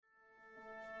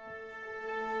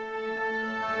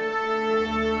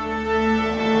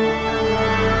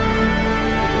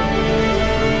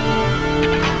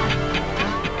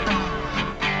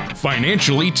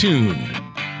Financially Tuned.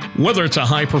 Whether it's a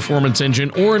high-performance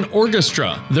engine or an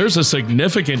orchestra, there's a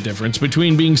significant difference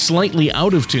between being slightly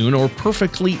out of tune or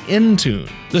perfectly in tune.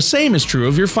 The same is true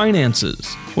of your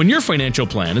finances. When your financial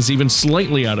plan is even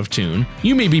slightly out of tune,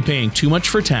 you may be paying too much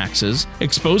for taxes,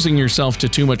 exposing yourself to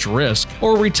too much risk,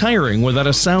 or retiring without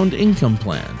a sound income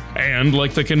plan. And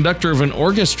like the conductor of an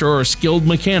orchestra or skilled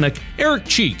mechanic, Eric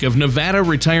Cheek of Nevada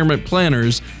Retirement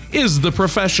Planners is the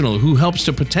professional who helps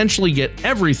to potentially get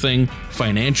everything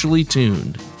financially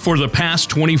tuned. For the past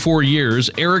 24 years,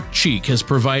 Eric Cheek has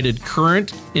provided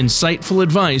current, insightful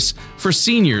advice for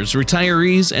seniors,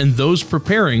 retirees, and those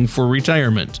preparing for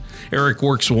retirement. Eric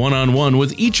works one-on-one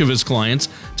with each of his clients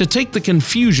to take the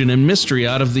confusion and mystery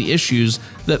out of the issues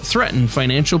that threaten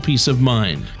financial peace of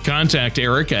mind. Contact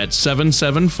Eric at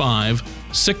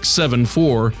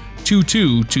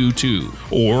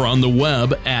 775-674-2222 or on the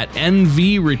web at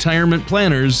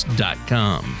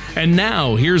nvretirementplanners.com. And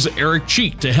now, here's Eric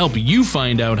Cheek to help you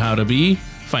find out how to be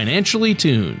financially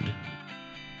tuned.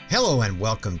 Hello and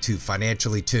welcome to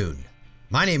Financially Tuned.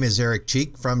 My name is Eric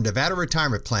Cheek from Nevada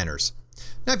Retirement Planners.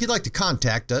 Now, if you'd like to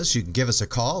contact us, you can give us a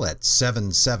call at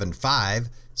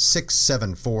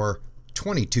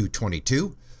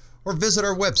 775-674-2222 or visit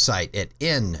our website at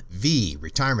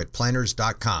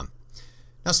nvretirementplanners.com.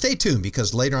 Now, stay tuned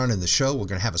because later on in the show, we're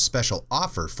going to have a special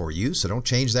offer for you, so don't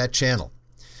change that channel.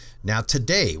 Now,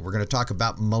 today, we're going to talk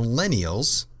about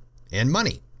millennials and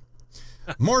money.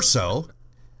 More so,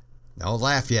 don't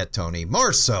laugh yet, Tony,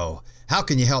 more so, how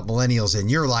can you help millennials in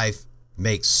your life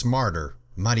make smarter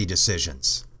money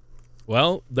decisions?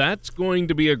 Well, that's going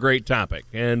to be a great topic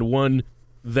and one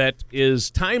that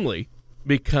is timely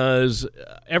because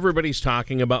everybody's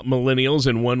talking about millennials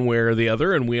in one way or the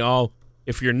other, and we all,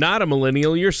 if you're not a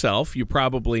millennial yourself, you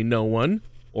probably know one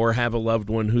or have a loved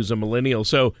one who's a millennial.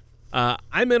 So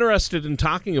I'm interested in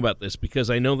talking about this because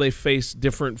I know they face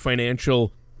different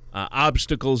financial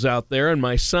obstacles out there, and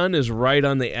my son is right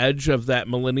on the edge of that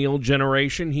millennial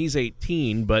generation. He's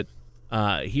 18, but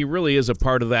he really is a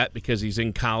part of that because he's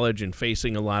in college and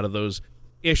facing a lot of those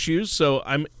issues. So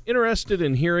I'm interested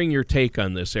in hearing your take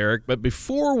on this, Eric. But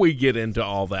before we get into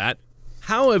all that,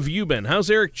 how have you been? How's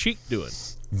Eric Cheek doing?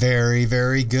 Very,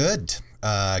 very good.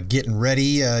 Getting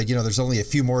ready. There's only a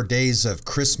few more days of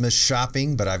Christmas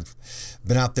shopping, but I've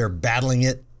been out there battling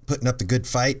it, putting up the good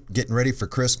fight, getting ready for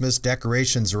Christmas.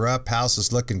 Decorations are up. House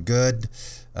is looking good.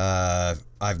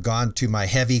 I've gone to my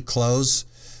heavy clothes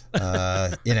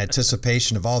in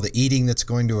anticipation of all the eating that's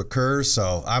going to occur.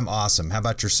 So I'm awesome. How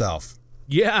about yourself?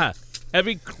 Yeah.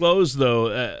 Heavy clothes,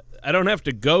 though. I don't have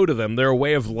to go to them. They're a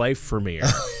way of life for me.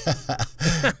 Well,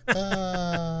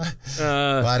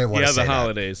 I didn't want to say the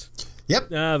holidays. Yep.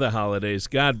 The holidays.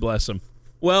 God bless them.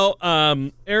 Well,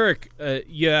 Eric,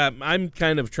 I'm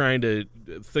kind of trying to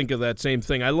think of that same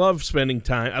thing. I love spending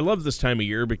time. I love this time of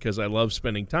year because I love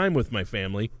spending time with my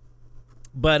family,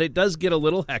 but it does get a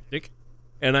little hectic,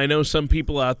 and I know some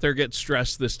people out there get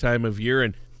stressed this time of year,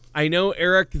 and I know,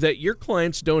 Eric, that your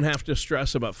clients don't have to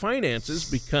stress about finances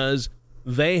because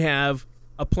they have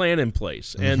a plan in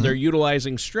place and they're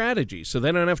utilizing strategy, so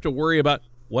they don't have to worry about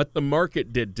what the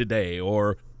market did today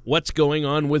or what's going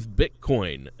on with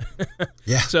Bitcoin.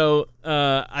 Yeah. So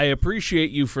I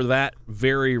appreciate you for that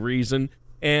very reason.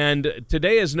 And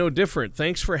today is no different.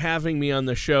 Thanks for having me on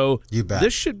the show. You bet.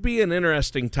 This should be an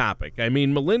interesting topic. I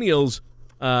mean, millennials,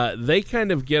 they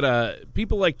kind of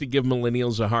people like to give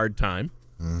millennials a hard time.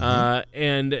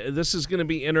 And this is going to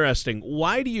be interesting.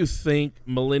 Why do you think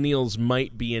millennials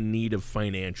might be in need of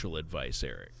financial advice,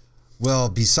 Eric? Well,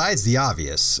 besides the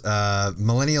obvious,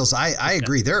 millennials, I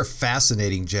agree, they're a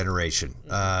fascinating generation.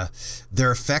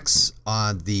 Their effects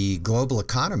on the global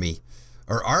economy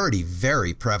are already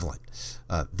very prevalent.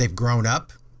 They've grown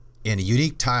up in a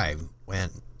unique time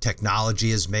when technology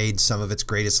has made some of its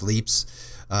greatest leaps.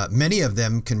 Many of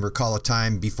them can recall a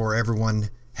time before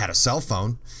everyone had a cell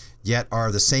phone, yet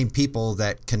are the same people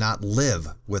that cannot live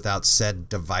without said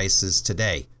devices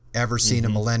today. Ever seen a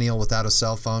millennial without a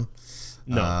cell phone?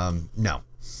 No. No.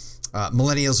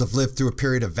 Millennials have lived through a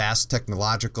period of vast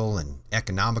technological and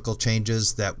economical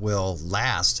changes that will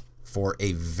last for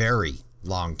a very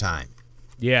long time.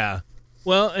 Yeah.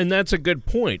 Well, and that's a good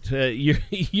point. You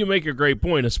make a great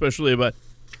point, especially about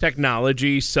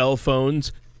technology, cell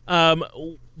phones.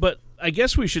 But I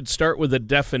guess we should start with a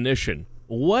definition.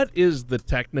 What is the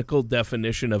technical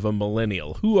definition of a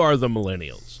millennial? Who are the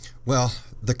millennials? Well,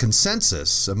 the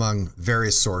consensus among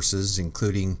various sources,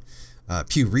 including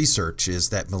Pew Research, is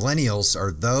that millennials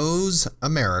are those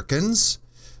Americans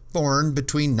born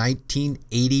between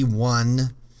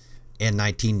 1981 and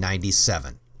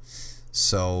 1997.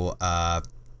 So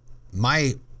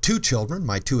my 2 children.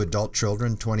 My 2 adult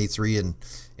children, 23 and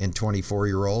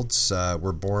 24-year-olds,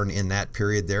 were born in that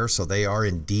period there. So they are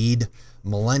indeed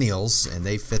millennials, and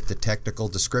they fit the technical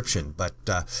description. But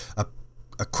a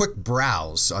quick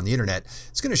browse on the internet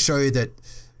is going to show you that,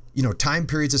 time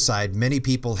periods aside, many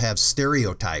people have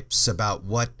stereotypes about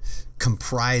what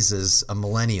comprises a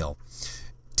millennial.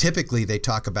 Typically, they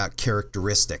talk about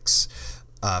characteristics.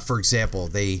 For example,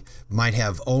 they might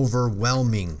have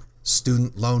overwhelming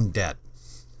student loan debt.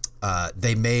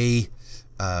 They may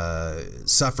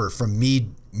suffer from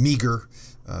meager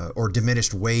or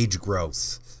diminished wage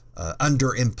growth,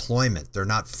 underemployment. They're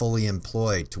not fully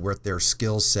employed to what their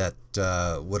skill set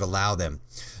would allow them.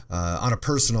 On a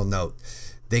personal note,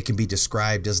 they can be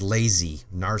described as lazy,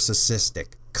 narcissistic,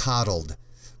 coddled,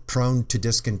 prone to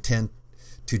discontent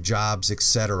to jobs,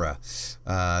 etc.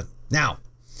 Now,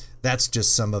 that's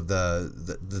just some of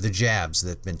the jabs that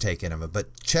have been taken of them.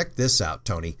 But check this out,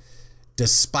 Tony.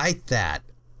 Despite that,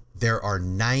 there are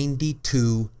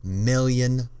 92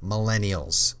 million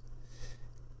millennials.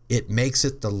 It makes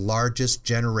it the largest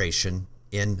generation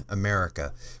in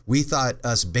America. We thought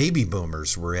us baby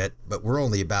boomers were it, but we're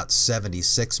only about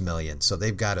 76 million, so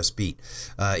they've got us beat.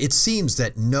 It seems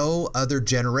that no other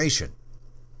generation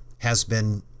has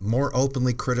been more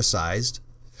openly criticized,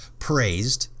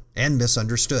 praised, and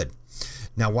misunderstood.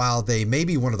 Now, while they may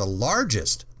be one of the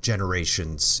largest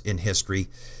generations in history,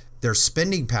 their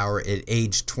spending power at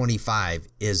age 25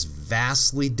 is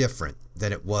vastly different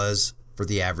than it was for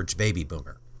the average baby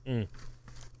boomer.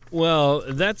 Well,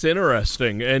 that's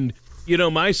interesting. And,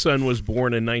 my son was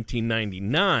born in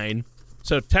 1999,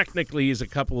 so technically he's a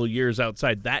couple of years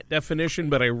outside that definition,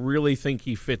 but I really think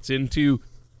he fits into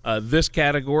this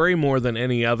category more than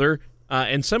any other.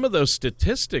 And some of those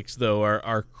statistics, though,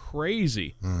 are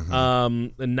crazy.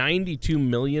 The 92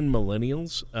 million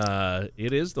millennials,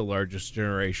 it is the largest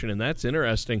generation, and that's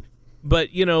interesting. But,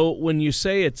 when you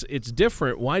say it's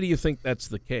different, why do you think that's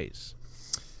the case?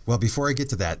 Well, before I get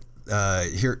to that,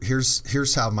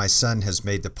 here's how my son has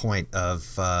made the point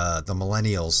of the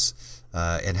millennials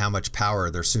and how much power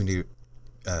they're soon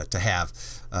to have.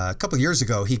 A couple of years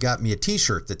ago, he got me a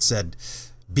T-shirt that said,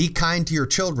 "Be kind to your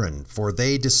children, for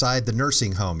they decide the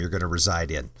nursing home you're going to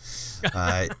reside in."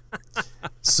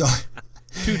 So,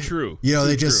 too true.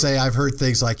 They just say, I've heard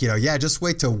things like, just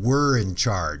wait till we're in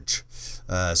charge.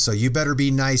 So you better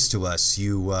be nice to us,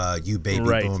 you baby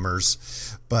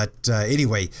boomers. But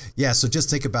anyway, so just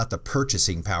think about the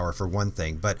purchasing power for one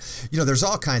thing. But, there's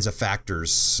all kinds of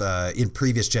factors in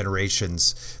previous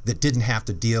generations that didn't have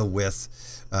to deal with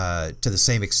to the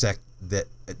same extent that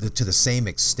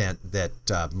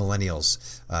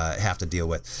millennials have to deal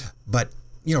with. But,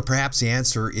 perhaps the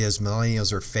answer is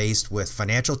millennials are faced with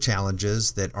financial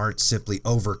challenges that aren't simply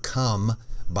overcome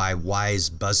by wise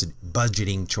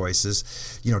budgeting choices.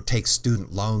 Take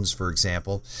student loans, for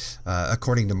example.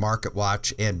 According to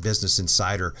MarketWatch and Business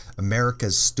Insider,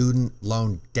 America's student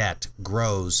loan debt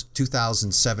grows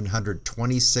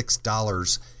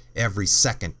 $2,726 every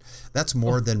second. That's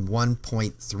more than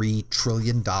 $1.3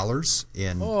 trillion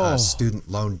in student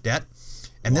loan debt.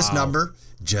 And this number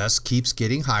just keeps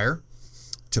getting higher.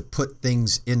 To put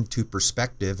things into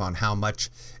perspective on how much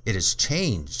it has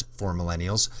changed for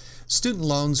millennials, student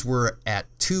loans were at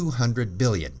 $200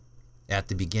 billion at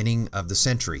the beginning of the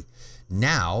century.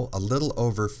 Now, a little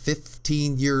over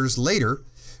 15 years later,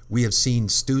 we have seen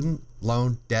student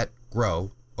loan debt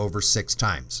grow over 6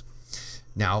 times.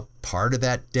 Now, part of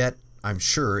that debt, I'm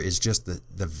sure, is just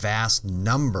the vast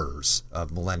numbers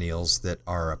of millennials that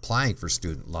are applying for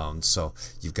student loans. So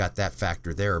you've got that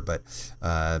factor there, but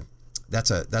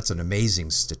that's an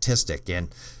amazing statistic. And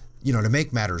to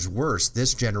make matters worse,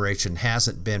 this generation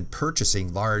hasn't been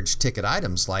purchasing large ticket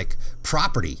items like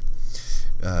property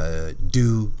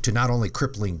due to not only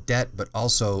crippling debt but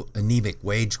also anemic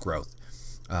wage growth.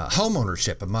 Home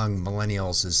ownership among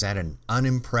millennials is at an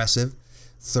unimpressive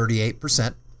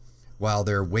 38%, while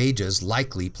their wages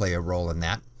likely play a role in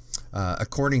that.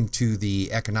 According to the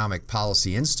Economic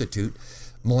Policy Institute,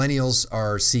 millennials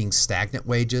are seeing stagnant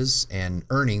wages and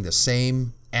earning the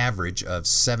same average of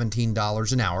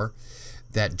 $17 an hour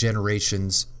that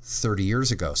generations 30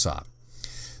 years ago saw.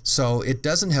 So it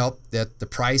doesn't help that the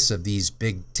price of these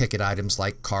big ticket items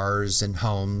like cars and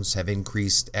homes have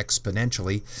increased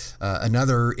exponentially.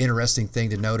 Another interesting thing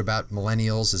to note about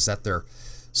millennials is that their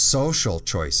social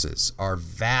choices are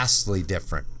vastly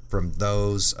different from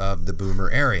those of the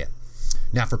boomer area.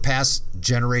 Now, for past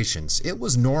generations, it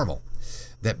was normal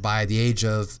that by the age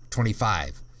of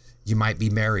 25, you might be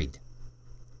married,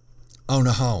 own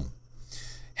a home,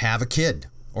 have a kid,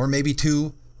 or maybe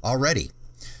 2 already.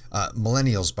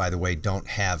 Millennials, by the way, don't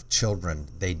have children.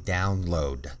 They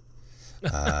download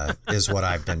is what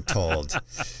I've been told.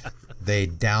 They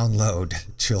download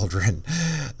children.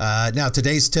 Now,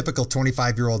 today's typical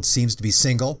 25-year-old seems to be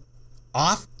single,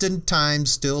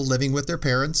 oftentimes still living with their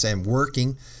parents and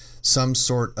working some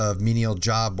sort of menial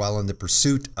job while in the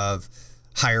pursuit of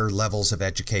higher levels of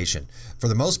education. For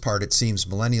the most part, it seems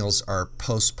millennials are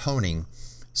postponing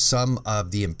some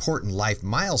of the important life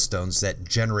milestones that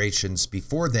generations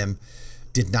before them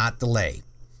did not delay.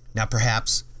 Now,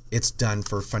 perhaps it's done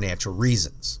for financial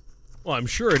reasons. Well, I'm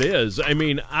sure it is. I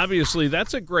mean, obviously,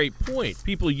 that's a great point.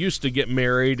 People used to get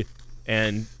married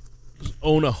and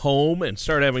own a home and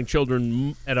start having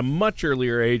children at a much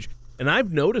earlier age. And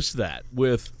I've noticed that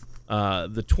with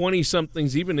the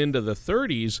 20-somethings, even into the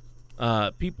 30s,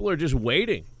 people are just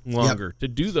waiting longer to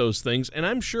do those things. And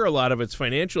I'm sure a lot of it's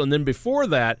financial. And then before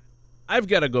that, I've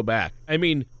got to go back. I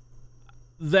mean,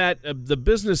 that the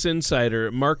Business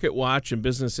Insider, Market Watch and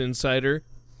Business Insider,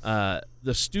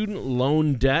 the student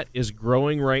loan debt is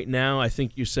growing right now. I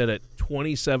think you said at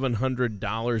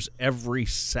 $2,700 every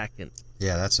second.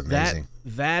 Yeah, that's amazing.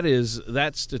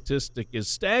 That statistic is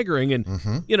staggering.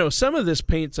 And, you know, some of this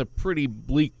paints a pretty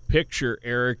bleak picture,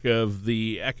 Eric, of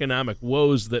the economic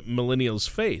woes that millennials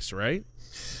face, right?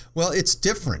 Well, it's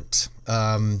different.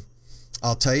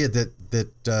 I'll tell you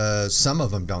that some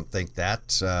of them don't think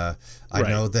that. I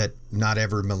know that not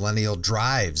every millennial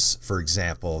drives, for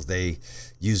example. They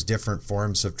use different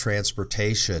forms of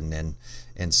transportation,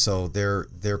 and so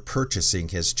their purchasing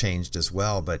has changed as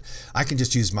well. But I can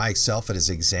just use myself as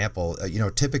an example.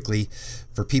 Typically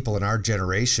for people in our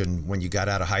generation, when you got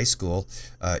out of high school,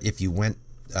 if you went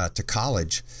to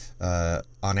college,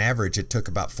 on average, it took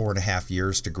about 4.5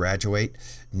 years to graduate.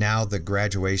 Now the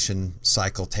graduation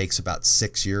cycle takes about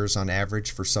 6 years on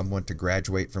average for someone to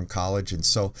graduate from college. And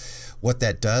so what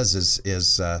that does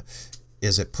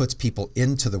is it puts people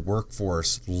into the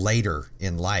workforce later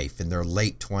in life, in their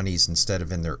late 20s instead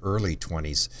of in their early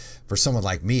 20s. For someone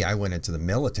like me, I went into the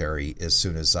military as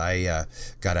soon as I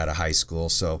got out of high school.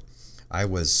 So I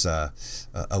was a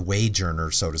wage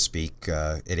earner, so to speak,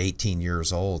 at 18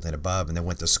 years old and above, and then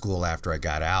went to school after I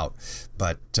got out.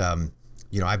 But,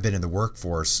 I've been in the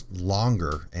workforce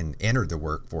longer and entered the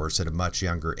workforce at a much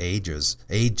younger age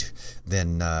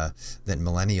than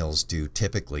millennials do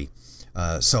typically.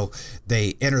 So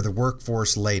they enter the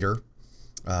workforce later,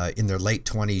 in their late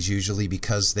 20s usually,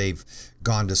 because they've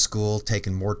gone to school,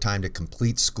 taken more time to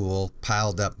complete school,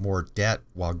 piled up more debt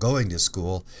while going to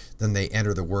school, then they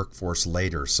enter the workforce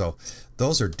later. So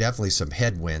those are definitely some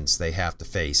headwinds they have to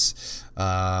face.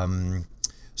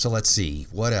 So let's see,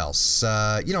 what else?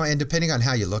 And depending on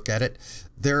how you look at it,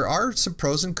 there are some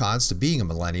pros and cons to being a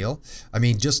millennial. I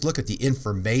mean, just look at the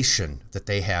information that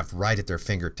they have right at their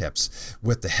fingertips.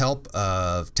 With the help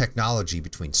of technology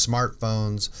between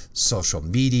smartphones, social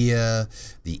media,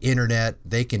 the internet,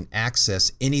 they can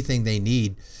access anything they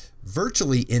need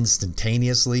virtually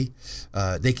instantaneously.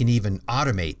 They can even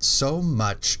automate so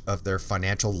much of their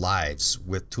financial lives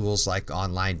with tools like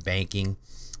online banking.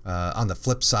 On the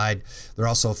flip side, they're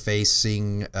also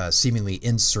facing seemingly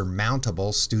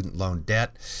insurmountable student loan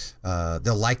debt.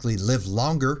 They'll likely live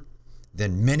longer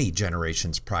than many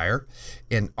generations prior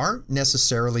and aren't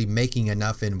necessarily making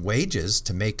enough in wages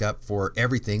to make up for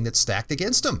everything that's stacked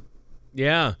against them.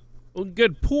 Yeah, well,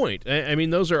 good point. I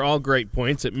mean, those are all great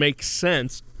points. It makes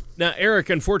sense. Now, Eric,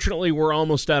 unfortunately, we're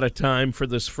almost out of time for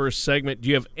this first segment. Do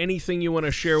you have anything you want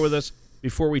to share with us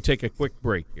before we take a quick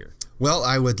break here? Well,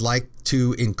 I would like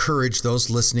to encourage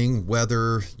those listening,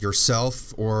 whether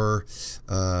yourself or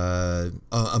a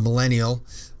millennial,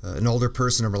 an older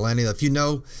person or millennial, if you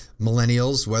know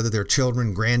millennials, whether they're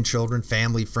children, grandchildren,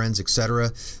 family, friends, etc.,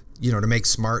 to make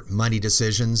smart money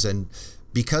decisions. And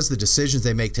because the decisions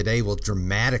they make today will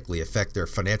dramatically affect their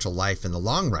financial life in the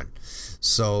long run.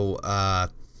 So I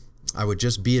would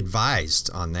just be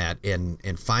advised on that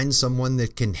and find someone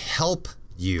that can help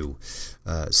you.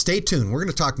 Stay tuned. We're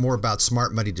going to talk more about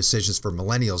smart money decisions for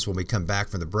millennials when we come back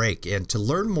from the break. And to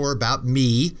learn more about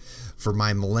me, for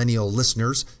my millennial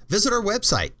listeners, visit our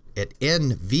website at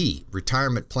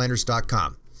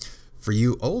nvretirementplanners.com. For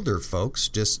you older folks,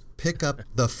 just pick up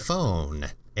the phone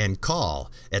and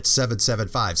call at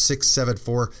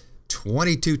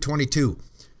 775-674-2222.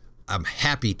 I'm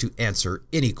happy to answer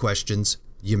any questions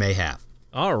you may have.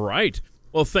 All right.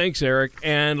 Well, thanks, Eric.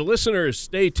 And listeners,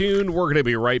 stay tuned. We're going to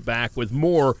be right back with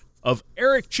more of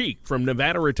Eric Cheek from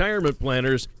Nevada Retirement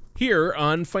Planners here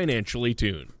on Financially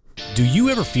Tuned. Do you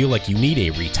ever feel like you need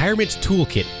a retirement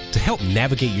toolkit to help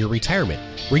navigate your retirement?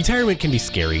 Retirement can be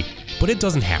scary, but it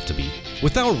doesn't have to be.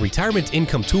 With our Retirement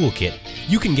Income Toolkit,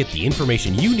 you can get the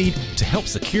information you need to help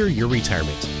secure your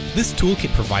retirement. This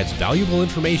toolkit provides valuable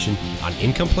information on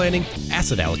income planning,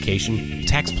 asset allocation,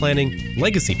 tax planning,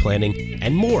 legacy planning,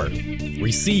 and more.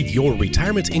 Receive your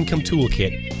Retirement Income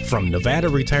Toolkit from Nevada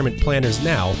Retirement Planners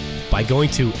now by going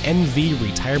to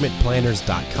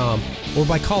nvretirementplanners.com or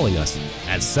by calling us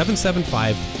at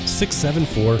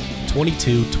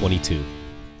 775-674-2222.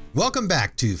 Welcome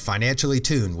back to Financially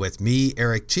Tuned with me,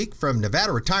 Eric Cheek from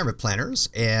Nevada Retirement Planners,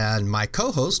 and my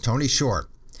co-host, Tony Shore.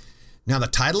 Now, the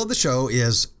title of the show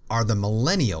is, Are the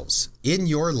Millennials in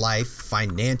Your Life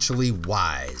Financially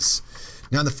Wise?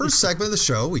 Now, in the first segment of the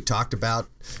show, we talked about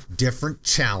different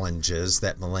challenges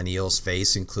that millennials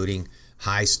face, including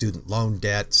high student loan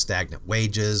debt, stagnant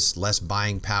wages, less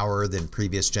buying power than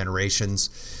previous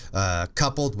generations,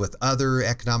 coupled with other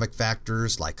economic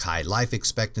factors like high life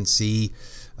expectancy,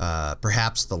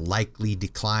 perhaps the likely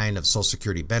decline of Social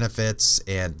Security benefits,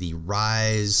 and the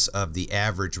rise of the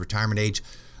average retirement age.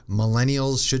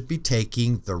 Millennials should be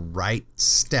taking the right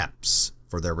steps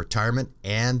for their retirement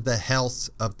and the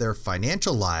health of their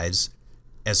financial lives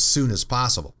as soon as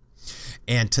possible.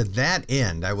 And to that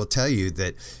end, I will tell you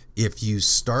that if you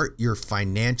start your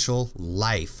financial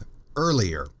life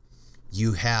earlier,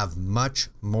 you have much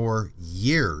more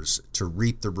years to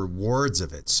reap the rewards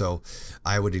of it. So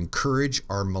I would encourage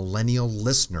our millennial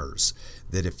listeners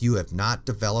that if you have not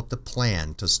developed a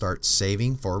plan to start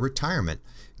saving for retirement,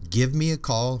 give me a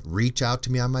call, reach out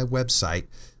to me on my website,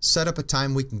 set up a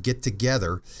time we can get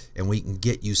together and we can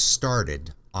get you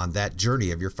started on that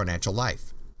journey of your financial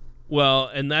life. Well,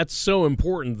 and that's so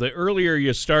important. The earlier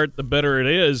you start, the better it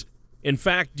is. In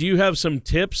fact, do you have some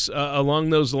tips along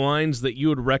those lines that you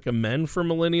would recommend for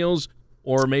millennials,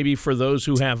 or maybe for those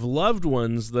who have loved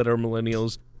ones that are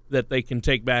millennials, that they can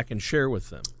take back and share with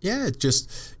them? Yeah, just,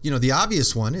 the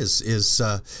obvious one is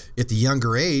at the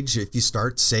younger age, if you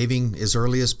start saving as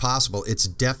early as possible, it's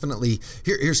definitely,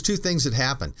 here's two things that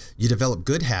happen. You develop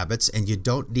good habits and you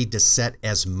don't need to set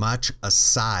as much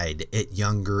aside at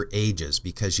younger ages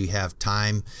because you have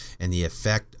time and the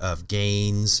effect of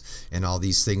gains and all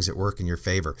these things that work in your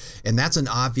favor. And that's an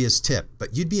obvious tip,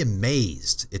 but you'd be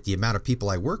amazed at the amount of people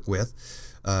I work with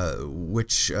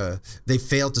which they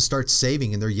failed to start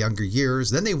saving in their younger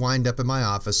years. Then they wind up in my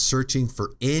office searching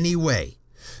for any way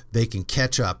they can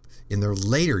catch up in their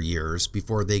later years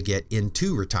before they get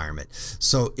into retirement.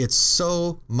 So it's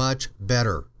so much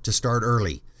better to start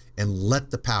early and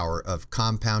let the power of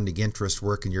compounding interest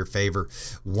work in your favor.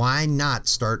 Why not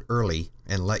start early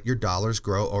and let your dollars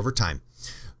grow over time?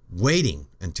 Waiting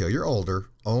until you're older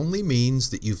only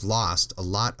means that you've lost a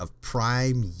lot of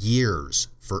prime years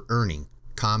for earning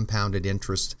compounded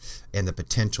interest and the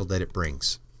potential that it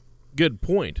brings. Good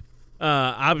point.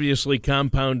 Obviously,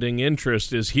 compounding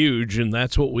interest is huge, and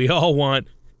that's what we all want.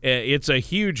 It's a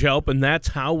huge help, and that's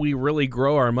how we really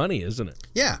grow our money, isn't it?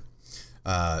 Yeah.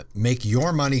 Make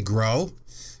your money grow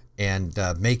and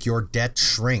make your debt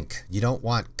shrink. You don't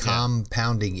want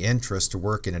compounding interest to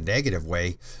work in a negative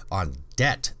way on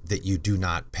debt that you do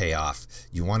not pay off.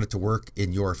 You want it to work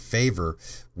in your favor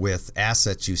with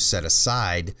assets you set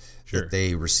aside that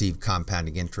they receive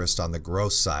compounding interest on the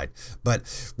growth side.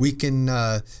 But we can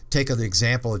take an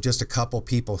example of just a couple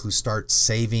people who start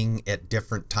saving at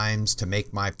different times to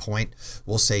make my point.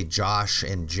 We'll say Josh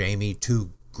and Jamie,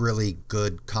 two really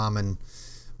good common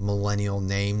millennial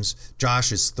names.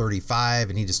 Josh is 35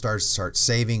 and he just starts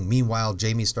saving. Meanwhile,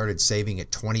 Jamie started saving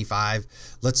at 25.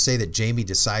 Let's say that Jamie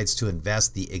decides to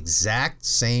invest the exact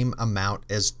same amount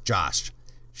as Josh.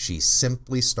 She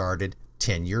simply started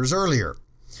 10 years earlier.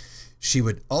 She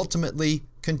would ultimately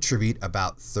contribute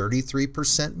about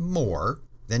 33% more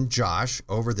than Josh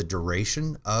over the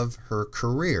duration of her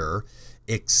career,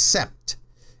 except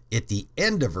at the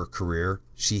end of her career,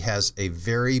 she has a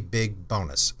very big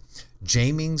bonus.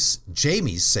 Jamie's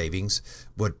savings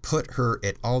would put her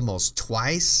at almost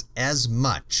twice as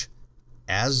much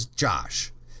as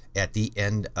Josh at the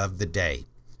end of the day,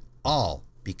 all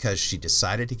because she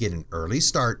decided to get an early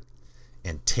start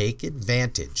and take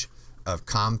advantage of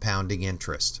compounding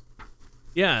interest.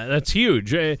 Yeah, that's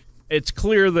huge. It's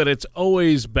clear that it's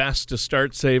always best to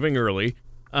start saving early.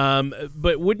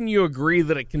 But wouldn't you agree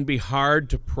that it can be hard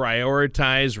to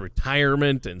prioritize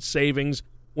retirement and savings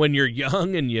when you're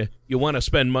young and you want to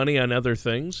spend money on other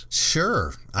things?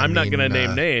 Sure. I'm not going to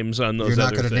name names on those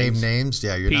other things. You're not going to name names?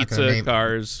 Yeah, you're Pizza, not going to name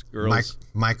cars, girls.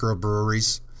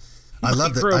 Microbreweries. I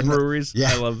love that. Microbreweries?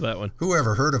 Yeah. I love that one. Who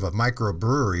ever heard of a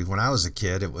microbrewery? When I was a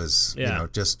kid, it was,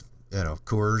 just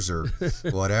Coors or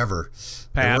whatever.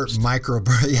 Pabst.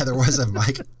 There was a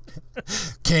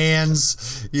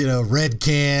Cans, red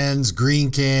cans,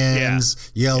 green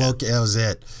cans, yellow. That was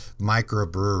it.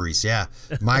 Microbreweries. Yeah.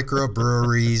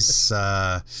 Microbreweries,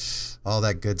 all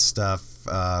that good stuff.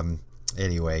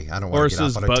 Anyway, I don't want to get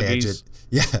off on a tangent.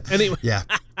 Yeah. Anyway. Yeah.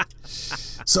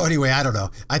 So anyway, I don't know.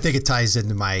 I think it ties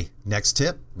into my next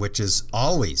tip, which is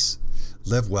always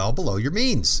live well below your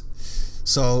means.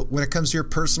 So when it comes to your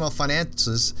personal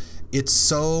finances, it's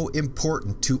so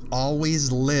important to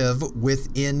always live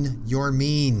within your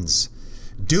means.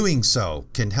 Doing so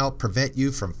can help prevent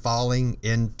you from falling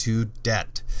into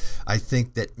debt. I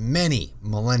think that many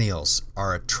millennials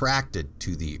are attracted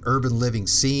to the urban living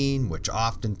scene, which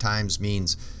oftentimes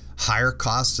means higher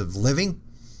costs of living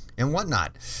and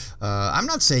whatnot. I'm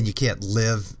not saying you can't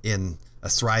live in a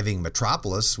thriving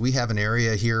metropolis. We have an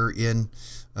area here in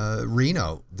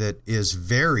Reno that is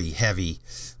very heavy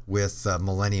with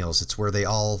millennials. It's where they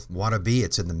all want to be.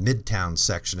 It's in the Midtown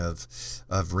section of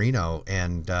Reno,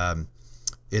 and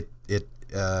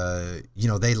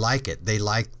they like it. They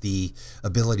like the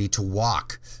ability to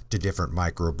walk to different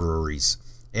microbreweries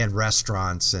and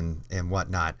restaurants and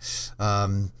whatnot.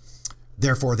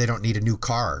 Therefore, they don't need a new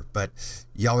car. But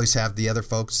you always have the other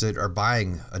folks that are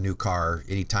buying a new car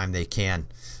anytime they can.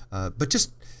 But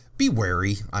just be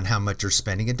wary on how much you're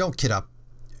spending, and don't get all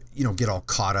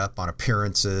caught up on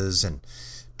appearances and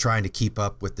trying to keep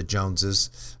up with the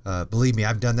Joneses. Believe me,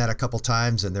 I've done that a couple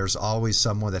times, and there's always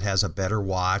someone that has a better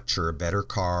watch or a better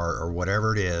car or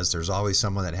whatever it is. There's always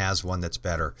someone that has one that's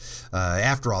better.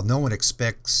 After all, no one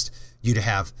expects you to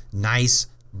have nice,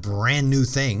 brand new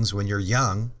things when you're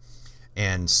young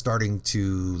and starting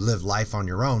to live life on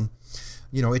your own.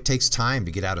 It takes time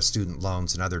to get out of student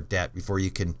loans and other debt before you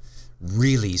can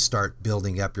really start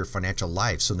building up your financial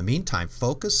life. So in the meantime,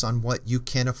 focus on what you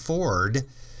can afford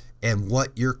and what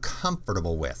you're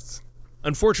comfortable with.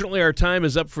 Unfortunately, our time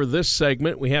is up for this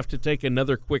segment. We have to take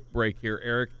another quick break here,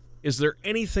 Eric. Is there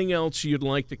anything else you'd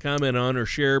like to comment on or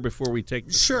share before we take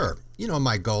the Sure.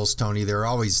 My goals, Tony, they're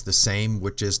always the same,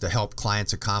 which is to help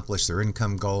clients accomplish their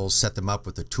income goals, set them up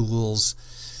with the tools,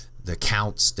 the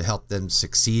accounts to help them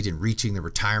succeed in reaching the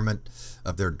retirement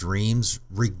of their dreams,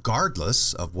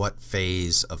 regardless of what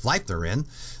phase of life they're in.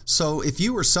 So if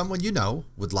you or someone you know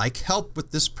would like help with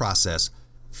this process,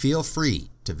 feel free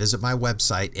to visit my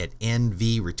website at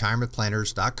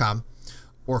nvretirementplanners.com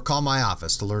or call my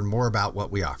office to learn more about what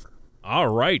we offer. All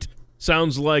right.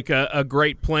 Sounds like a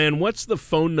great plan. What's the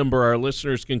phone number our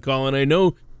listeners can call? And I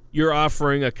know you're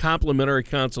offering a complimentary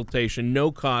consultation,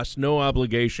 no cost, no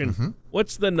obligation. Mm-hmm.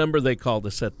 What's the number they call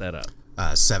to set that up?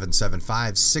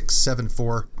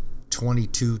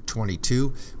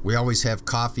 775-674-2222. We always have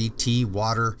coffee, tea,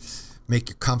 water, make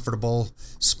you comfortable,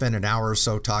 spend an hour or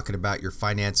so talking about your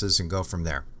finances and go from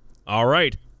there. All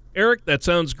right. Eric, that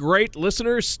sounds great.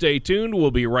 Listeners, stay tuned.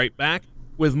 We'll be right back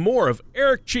with more of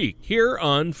Eric Cheek here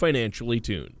on Financially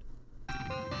Tuned.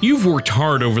 You've worked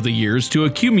hard over the years to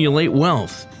accumulate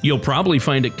wealth. You'll probably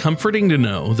find it comforting to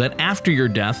know that after your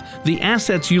death, the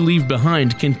assets you leave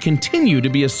behind can continue to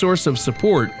be a source of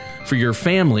support for your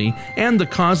family and the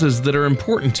causes that are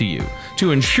important to you.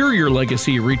 To ensure your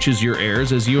legacy reaches your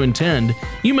heirs as you intend,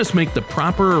 you must make the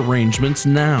proper arrangements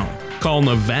now. Call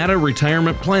Nevada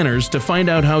Retirement Planners to find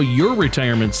out how your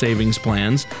retirement savings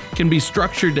plans can be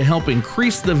structured to help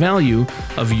increase the value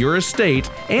of your estate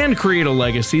and create a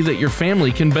legacy that your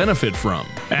family can benefit from.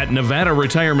 At Nevada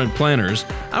Retirement Planners,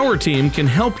 our team can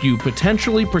help you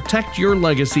potentially protect your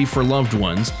legacy for loved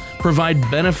ones, provide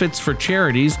benefits for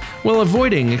charities while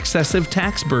avoiding excessive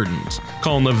tax burdens.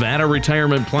 Call Nevada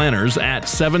Retirement Planners at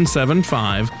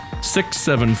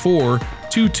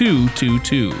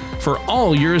 775-674-2222 for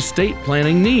all your estate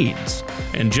planning needs.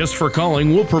 And just for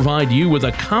calling, we'll provide you with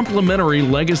a complimentary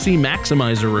Legacy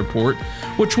Maximizer report,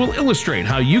 which will illustrate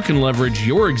how you can leverage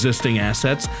your existing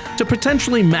assets to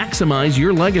potentially maximize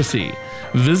your legacy.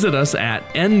 Visit us at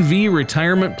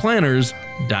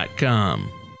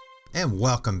nvretirementplanners.com. And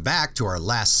welcome back to our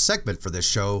last segment for this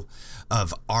show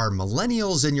of Are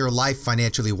Millennials in Your Life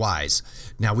Financially Wise?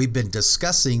 Now, we've been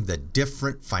discussing the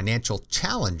different financial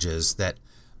challenges that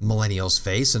millennials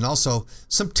face and also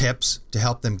some tips to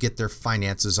help them get their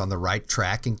finances on the right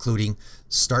track, including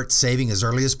start saving as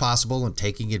early as possible and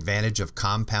taking advantage of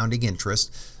compounding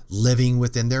interest, living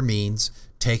within their means,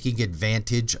 taking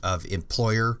advantage of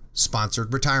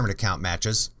employer-sponsored retirement account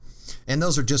matches. And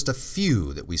those are just a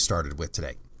few that we started with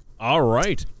today. All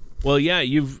right. Well, yeah,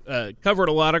 you've covered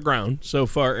a lot of ground so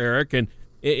far, Eric, and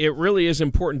it really is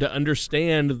important to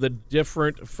understand the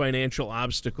different financial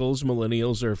obstacles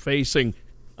millennials are facing.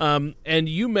 And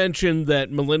you mentioned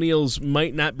that millennials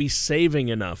might not be saving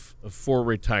enough for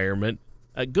retirement.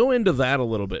 Go into that a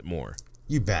little bit more.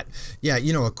 You bet. Yeah,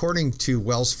 according to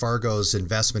Wells Fargo's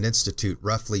Investment Institute,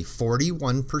 roughly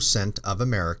 41% of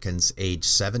Americans aged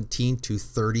 17 to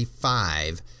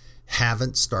 35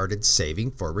 haven't started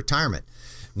saving for retirement.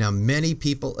 Now, many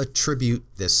people attribute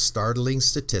this startling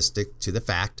statistic to the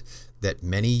fact that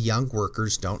many young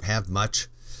workers don't have much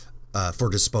for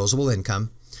disposable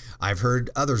income. I've heard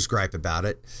others gripe about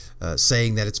it,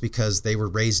 saying that it's because they were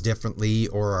raised differently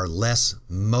or are less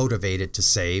motivated to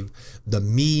save. The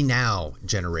me now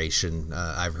generation,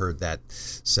 I've heard that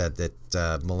said that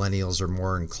millennials are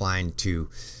more inclined to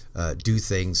do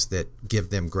things that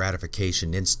give them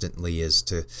gratification instantly as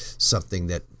to something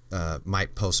that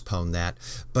might postpone that.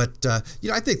 But,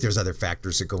 I think there's other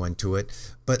factors that go into it.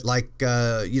 But like,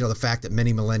 the fact that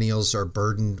many millennials are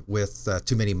burdened with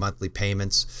too many monthly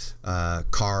payments,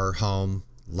 car, home,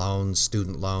 loans,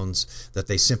 student loans, that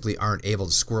they simply aren't able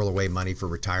to squirrel away money for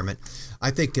retirement.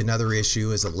 I think another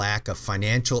issue is a lack of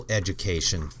financial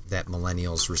education that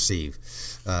millennials receive.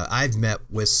 I've met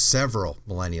with several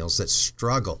millennials that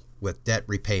struggle with debt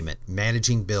repayment,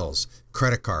 managing bills,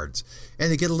 credit cards,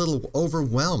 and they get a little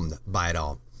overwhelmed by it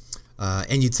all.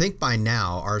 And you'd think by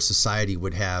now our society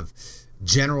would have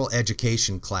general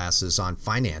education classes on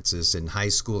finances in high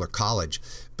school or college,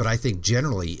 but I think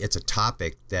generally it's a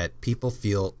topic that people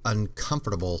feel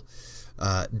uncomfortable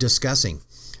discussing.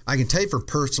 I can tell you from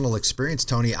personal experience,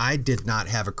 Tony, I did not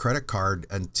have a credit card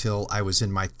until I was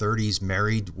in my 30s,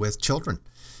 married with children.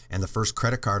 And the first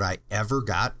credit card I ever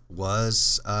got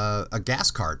was a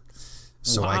gas card.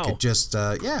 So I could just,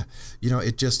 I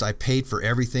paid for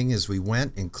everything as we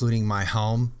went, including my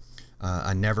home.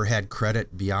 I never had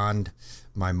credit beyond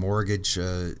my mortgage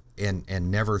and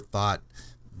never thought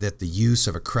that the use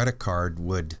of a credit card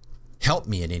would help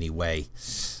me in any way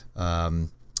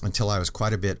until I was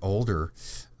quite a bit older.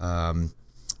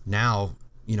 Now,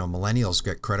 millennials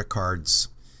get credit cards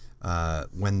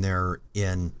when they're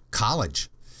in college.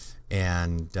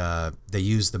 And they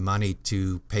use the money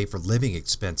to pay for living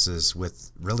expenses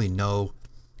with really no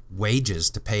wages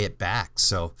to pay it back.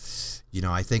 So,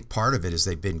 I think part of it is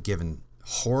they've been given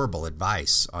horrible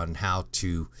advice on how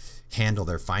to handle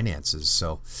their finances.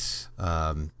 So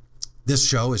this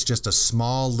show is just a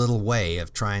small little way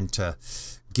of trying to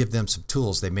give them some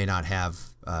tools they may not have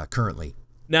currently.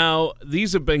 Now,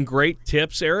 these have been great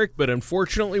tips, Eric, but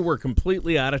unfortunately we're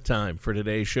completely out of time for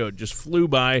today's show. It just flew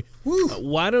by.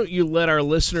 Why don't you let our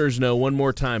listeners know one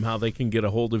more time how they can get a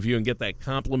hold of you and get that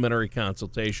complimentary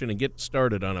consultation and get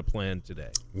started on a plan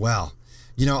today? Well,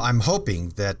 I'm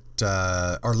hoping that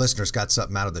our listeners got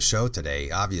something out of the show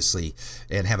today, obviously,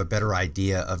 and have a better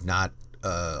idea of not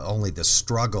only the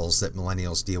struggles that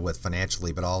millennials deal with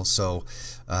financially, but also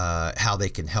how they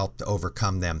can help to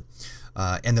overcome them.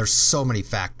 And there's so many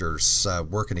factors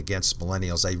working against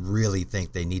millennials. I really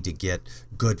think they need to get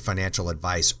good financial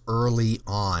advice early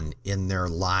on in their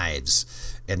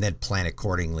lives and then plan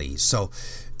accordingly. So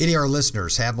any of our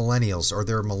listeners have millennials or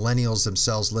they're millennials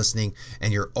themselves listening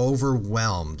and you're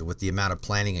overwhelmed with the amount of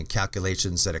planning and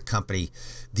calculations that accompany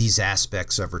these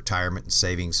aspects of retirement and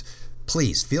savings,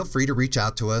 please feel free to reach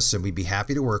out to us and we'd be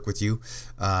happy to work with you.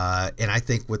 And I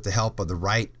think with the help of the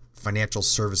right financial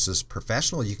services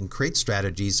professional, you can create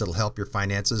strategies that'll help your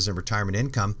finances and retirement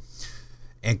income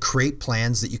and create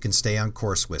plans that you can stay on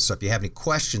course with. So if you have any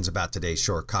questions about today's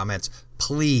show or comments,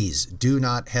 please do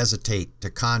not hesitate to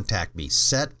contact me.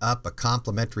 Set up a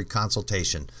complimentary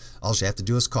consultation. All you have to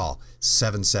do is call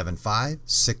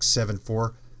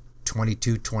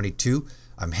 775-674-2222.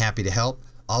 I'm happy to help.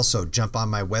 Also, jump on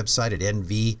my website at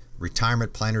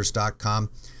nvretirementplanners.com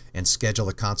and schedule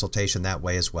a consultation that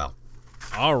way as well.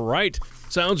 All right.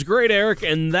 Sounds great, Eric.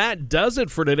 And that does it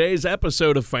for today's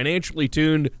episode of Financially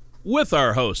Tuned with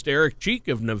our host, Eric Cheek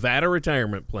of Nevada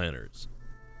Retirement Planners.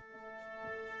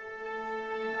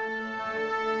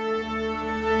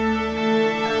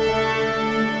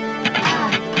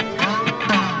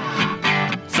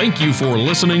 Thank you for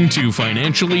listening to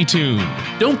Financially Tuned.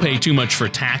 Don't pay too much for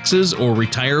taxes or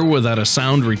retire without a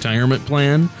sound retirement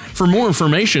plan. For more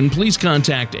information, please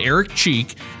contact Eric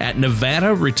Cheek at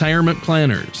Nevada Retirement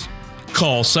Planners.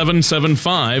 Call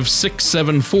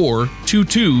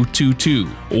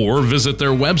 775-674-2222 or visit their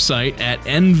website at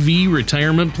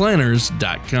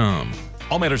nvretirementplanners.com.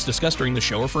 All matters discussed during the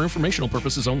show are for informational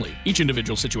purposes only. Each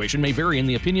individual situation may vary and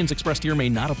the opinions expressed here may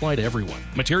not apply to everyone.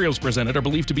 Materials presented are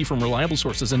believed to be from reliable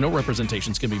sources and no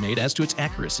representations can be made as to its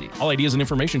accuracy. All ideas and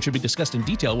information should be discussed in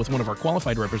detail with one of our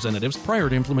qualified representatives prior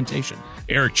to implementation.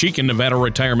 Eric Cheek and Nevada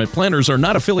Retirement Planners are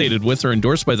not affiliated with or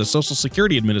endorsed by the Social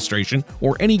Security Administration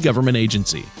or any government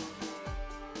agency.